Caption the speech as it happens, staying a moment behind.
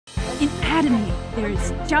In ATOMY, there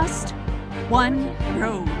is just one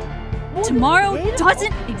road. Tomorrow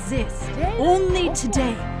doesn't exist. Only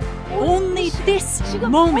today. Only this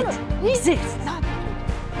moment exists.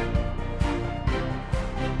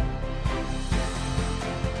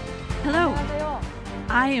 Hello,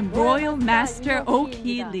 I am Royal Master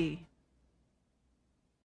Oki Lee.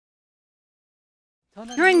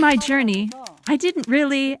 During my journey, I didn't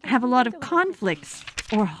really have a lot of conflicts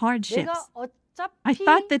or hardships. I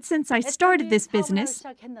thought that since I started this business,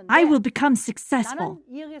 I will become successful,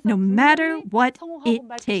 no matter what it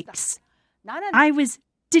takes. I was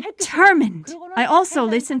determined. I also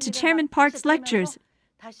listened to Chairman Park's lectures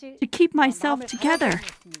to keep myself together.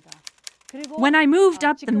 When I moved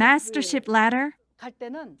up the mastership ladder,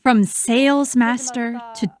 from Sales Master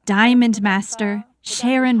to Diamond Master,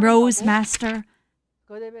 Sharon Rose Master,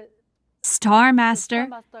 Star Master,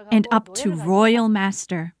 and up to Royal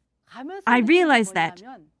Master, I realized that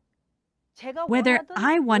whether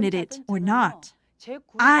I wanted it or not,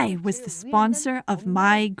 I was the sponsor of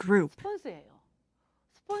my group.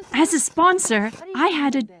 As a sponsor, I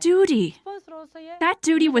had a duty. That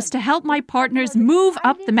duty was to help my partners move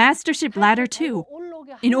up the mastership ladder too.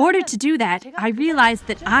 In order to do that, I realized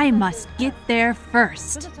that I must get there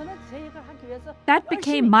first. That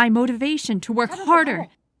became my motivation to work harder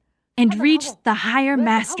and reach the higher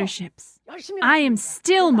masterships. I am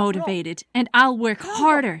still motivated, and I'll work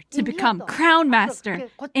harder to become Crown Master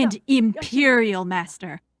and Imperial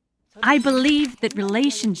Master. I believe that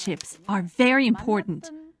relationships are very important.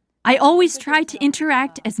 I always try to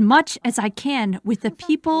interact as much as I can with the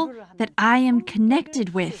people that I am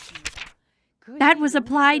connected with. That was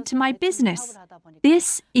applied to my business.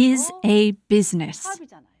 This is a business.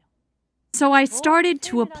 So I started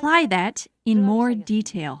to apply that in more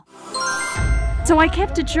detail. So I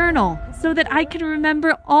kept a journal so that I could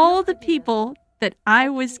remember all the people that I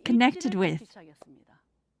was connected with.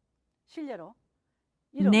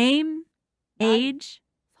 Name, age,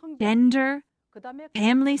 gender,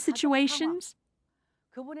 family situations,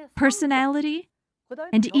 personality,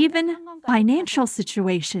 and even financial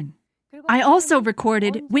situation. I also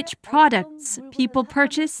recorded which products people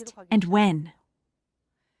purchased and when.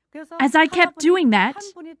 As I kept doing that,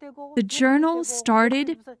 the journal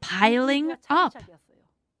started piling up.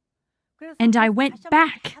 And I went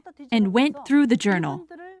back and went through the journal.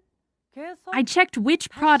 I checked which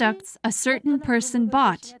products a certain person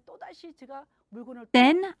bought.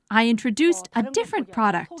 Then I introduced a different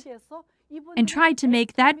product and tried to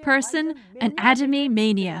make that person an ATOMY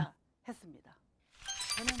mania.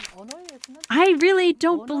 I really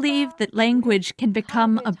don't believe that language can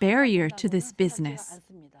become a barrier to this business.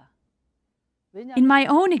 In my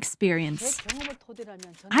own experience,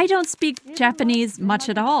 I don't speak Japanese much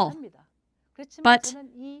at all. But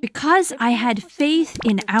because I had faith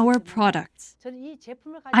in our products,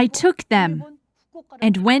 I took them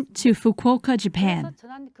and went to Fukuoka, Japan.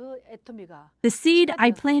 The seed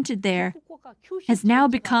I planted there has now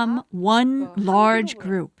become one large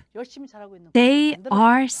group. They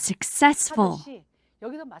are successful.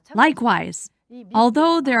 Likewise,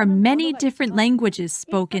 although there are many different languages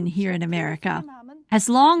spoken here in America, as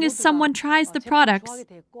long as someone tries the products,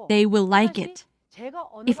 they will like it.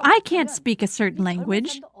 If I can't speak a certain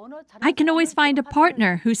language, I can always find a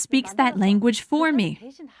partner who speaks that language for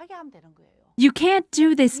me. You can't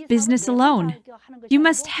do this business alone. You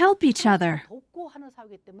must help each other.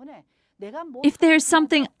 If there's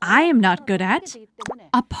something I am not good at,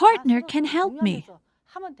 a partner can help me.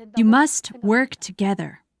 You must work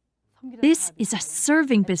together. This is a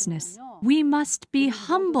serving business. We must be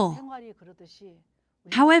humble.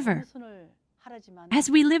 However, as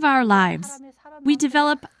we live our lives, we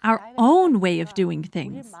develop our own way of doing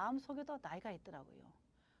things.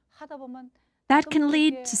 That can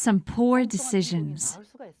lead to some poor decisions.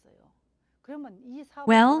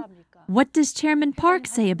 Well, what does Chairman Park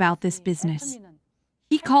say about this business?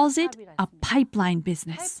 He calls it a pipeline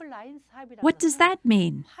business. What does that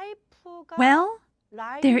mean? Well,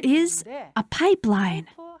 there is a pipeline.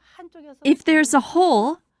 If there's a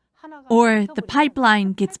hole, or the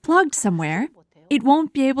pipeline gets plugged somewhere, it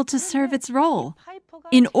won't be able to serve its role.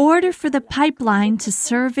 In order for the pipeline to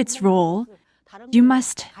serve its role, you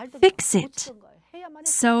must fix it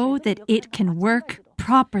so that it can work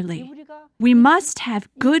properly. We must have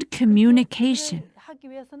good communication,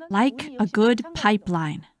 like a good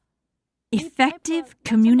pipeline. Effective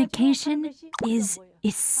communication is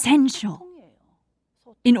essential.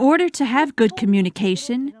 In order to have good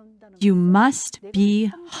communication, you must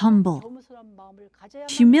be humble.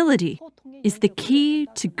 Humility is the key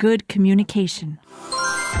to good communication.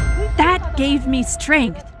 That gave me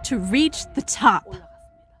strength to reach the top.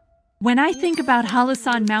 When I think about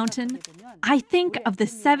Halasan Mountain, I think of the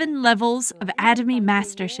 7 levels of ATOMY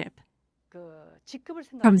mastership.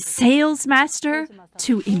 From sales master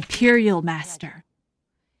to imperial master.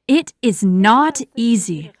 It is not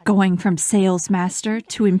easy going from sales master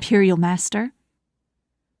to imperial master.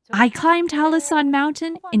 I climbed Halasan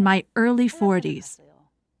Mountain in my early 40s.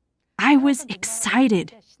 I was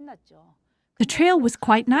excited. The trail was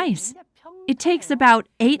quite nice. It takes about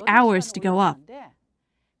 8 hours to go up.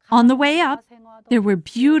 On the way up, there were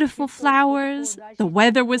beautiful flowers, the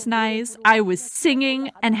weather was nice, I was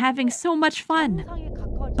singing and having so much fun.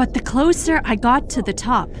 But the closer I got to the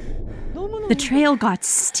top, the trail got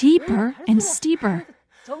steeper and steeper.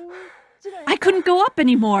 I couldn't go up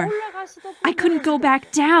anymore. I couldn't go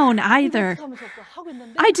back down either.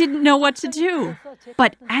 I didn't know what to do.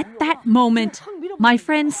 But at that moment, my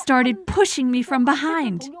friends started pushing me from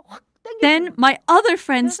behind. Then my other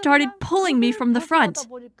friends started pulling me from the front.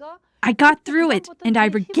 I got through it, and I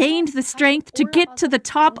regained the strength to get to the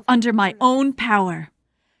top under my own power.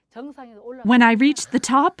 When I reached the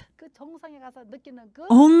top,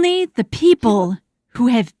 only the people who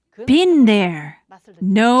have been there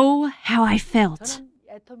know how I felt.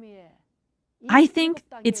 I think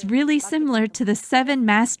it's really similar to the 7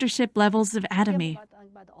 mastership levels of ATOMY.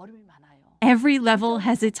 Every level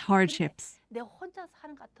has its hardships.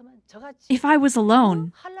 If I was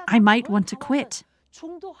alone, I might want to quit.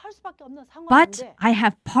 But I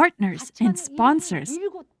have partners and sponsors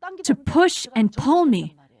to push and pull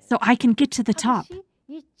me so I can get to the top.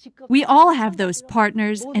 We all have those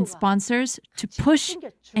partners and sponsors to push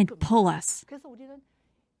and pull us.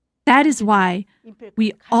 That is why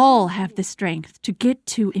we all have the strength to get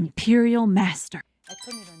to Imperial Master.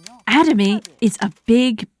 ATOMY is a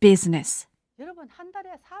big business.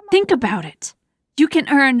 Think about it. You can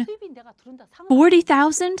earn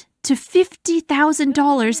 $40,000 to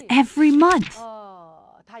 $50,000 every month.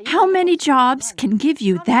 How many jobs can give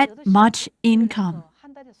you that much income?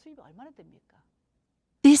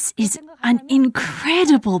 This is an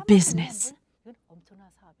incredible business.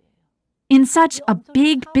 In such a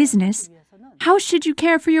big business, how should you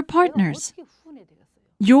care for your partners?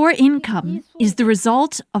 Your income is the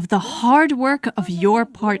result of the hard work of your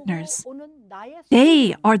partners.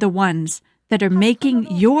 They are the ones that are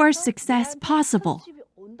making your success possible.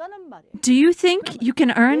 Do you think you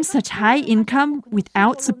can earn such high income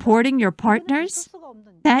without supporting your partners?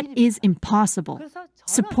 That is impossible.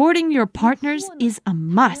 Supporting your partners is a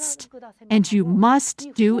must, and you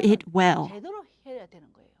must do it well.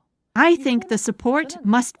 I think the support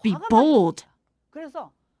must be bold.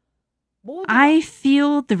 I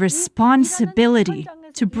feel the responsibility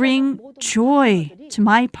to bring joy to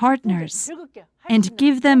my partners and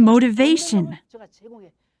give them motivation.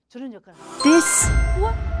 This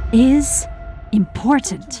is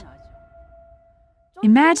important.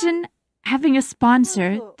 Imagine having a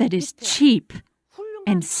sponsor that is cheap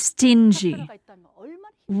and stingy.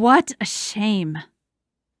 What a shame.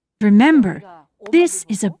 Remember, this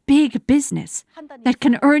is a big business that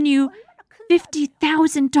can earn you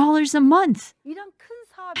 $50,000 a month.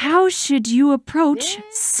 How should you approach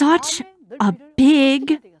such a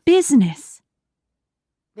big business?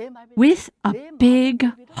 With a big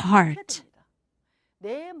heart.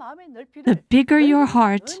 The bigger your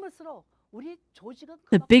heart,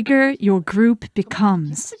 the bigger your group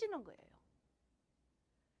becomes.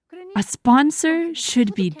 A sponsor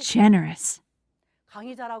should be generous.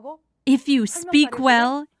 If you speak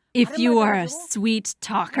well, if you are a sweet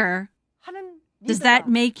talker, does that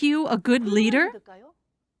make you a good leader?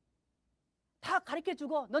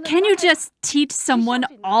 Can you just teach someone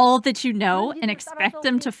all that you know and expect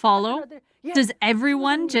them to follow? Does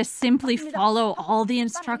everyone just simply follow all the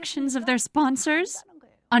instructions of their sponsors?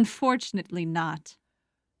 Unfortunately not.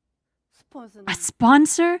 A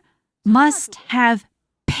sponsor must have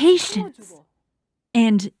patience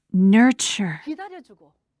and nurture.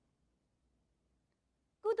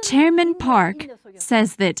 Chairman Park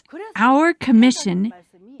says that our commission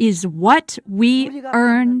is what we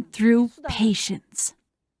earn through patience.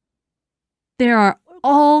 There are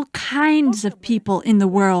all kinds of people in the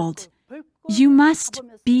world. You must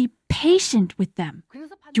be patient with them.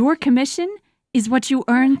 Your commission is what you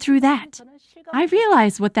earn through that. I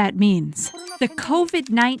realize what that means. The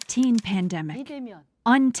COVID-19 pandemic,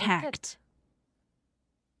 untact.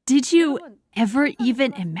 Did you ever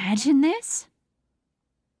even imagine this?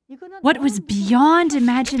 What was beyond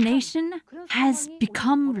imagination has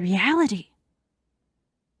become reality.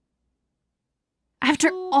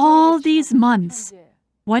 After all these months,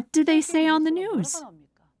 what do they say on the news?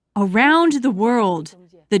 Around the world,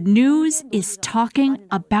 The news is talking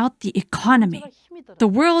about the economy. The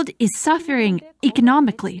world is suffering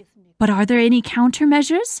economically. But are there any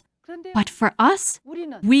countermeasures? But for us,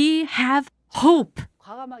 we have hope.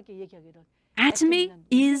 ATOMY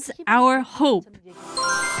is our hope.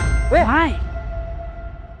 Why?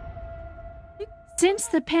 Since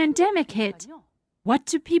the pandemic hit, what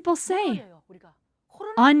do people say?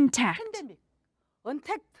 Untact.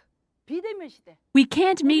 We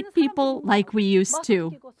can't meet people like we used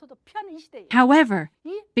to. However,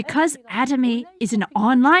 because ATOMY is an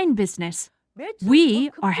online business,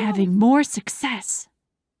 we are having more success.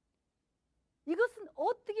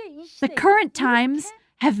 The current times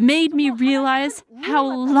have made me realize how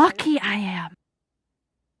lucky I am.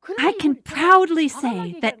 I can proudly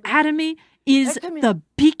say that ATOMY is the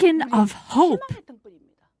beacon of hope.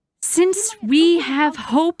 Since we have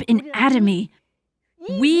hope in ATOMY,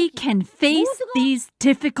 we can face these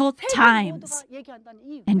difficult times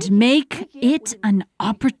and make it an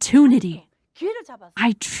opportunity.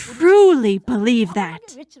 I truly believe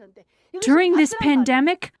that. During this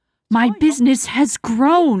pandemic, my business has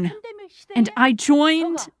grown, and I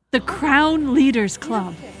joined the Crown Leaders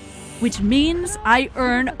Club, which means I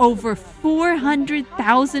earn over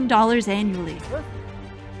 $400,000 annually.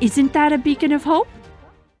 Isn't that a beacon of hope?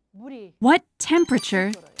 What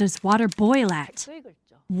temperature does water boil at?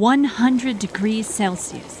 100 degrees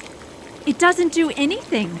Celsius. It doesn't do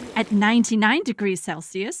anything at 99 degrees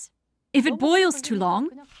Celsius. If it boils too long,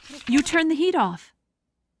 you turn the heat off.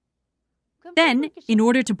 Then, in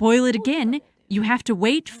order to boil it again, you have to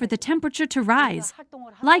wait for the temperature to rise.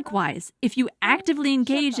 Likewise, if you actively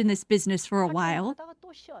engage in this business for a while,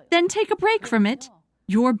 then take a break from it,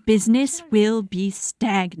 your business will be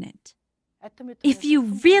stagnant. If you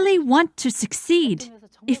really want to succeed,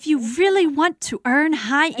 if you really want to earn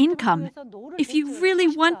high income, if you really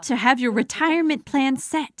want to have your retirement plan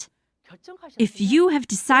set, if you have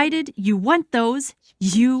decided you want those,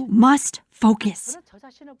 you must focus.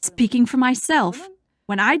 Speaking for myself,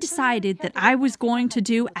 when I decided that I was going to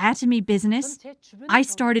do ATOMY business, I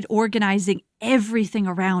started organizing everything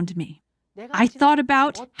around me. I thought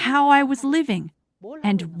about how I was living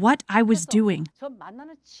and what I was doing.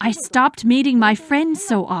 I stopped meeting my friends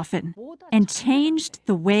so often and changed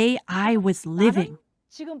the way I was living.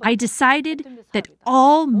 I decided that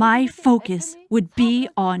all my focus would be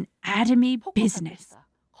on ATOMY business.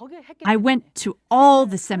 I went to all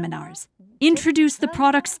the seminars, introduced the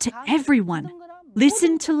products to everyone,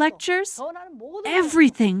 listened to lectures.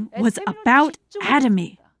 Everything was about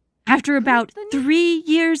ATOMY. After about 3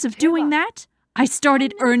 years of doing that, I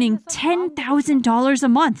started earning $10,000 a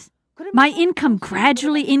month. My income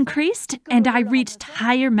gradually increased and I reached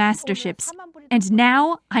higher masterships. And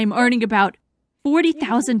now I'm earning about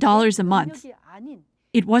 $40,000 a month.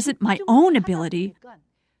 It wasn't my own ability.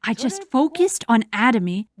 I just focused on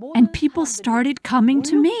ATOMY and people started coming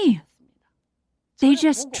to me. They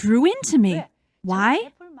just drew into me.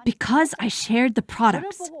 Why? Because I shared the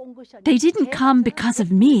products. They didn't come because of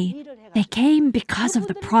me. They came because of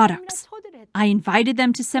the products. I invited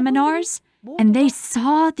them to seminars, and they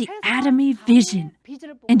saw the ATOMY vision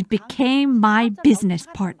and became my business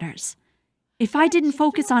partners. If I didn't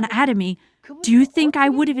focus on ATOMY, do you think I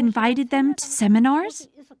would have invited them to seminars?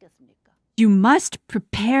 You must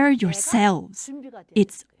prepare yourselves.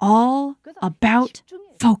 It's all about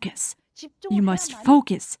focus. You must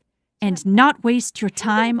focus and not waste your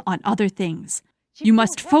time on other things. You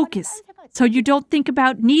must focus so you don't think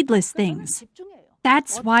about needless things.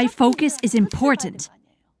 That's why focus is important.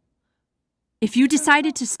 If you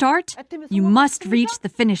decided to start, you must reach the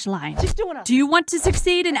finish line. Do you want to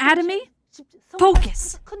succeed in ATOMY?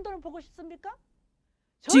 Focus.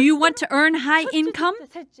 Do you want to earn high income?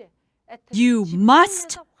 You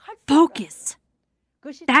must focus.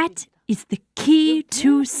 That is the key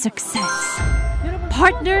to success.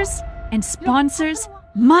 Partners and sponsors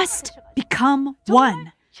must become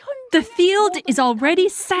one. The field is already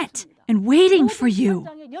set and waiting for you.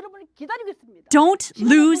 Don't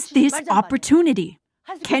lose this opportunity.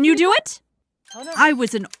 Can you do it? I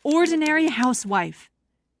was an ordinary housewife.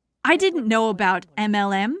 I didn't know about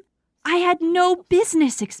MLM. I had no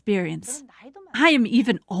business experience. I am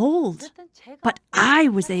even old, but I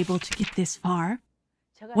was able to get this far.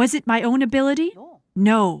 Was it my own ability?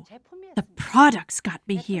 No. The products got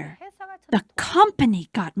me here. The company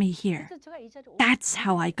got me here. That's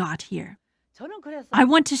how I got here. I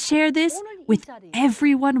want to share this with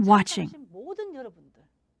everyone watching.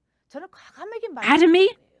 ATOMY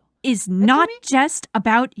is not just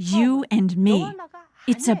about you and me.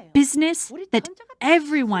 It's a business that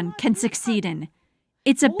everyone can succeed in.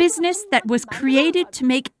 It's a business that was created to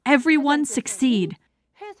make everyone succeed.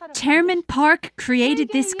 Chairman Park created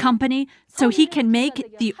this company so he can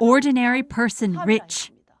make the ordinary person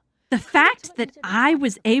rich. The fact that I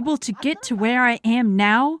was able to get to where I am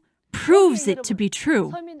now proves it to be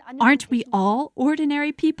true. Aren't we all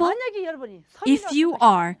ordinary people? If you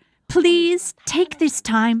are, please take this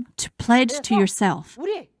time to pledge to yourself.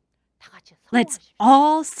 Let's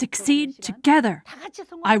all succeed together.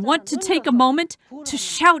 I want to take a moment to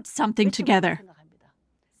shout something together.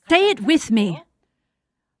 Say it with me.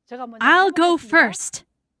 I'll go first.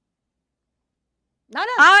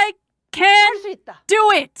 I can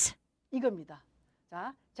do it.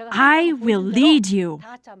 I will lead you.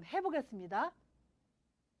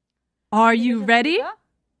 Are you ready?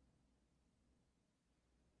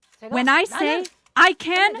 When I say, I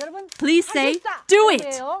can, please say, do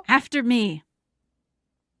it after me.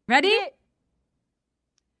 Ready?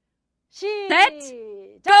 Set,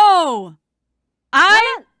 go!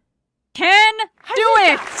 I can do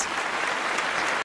it!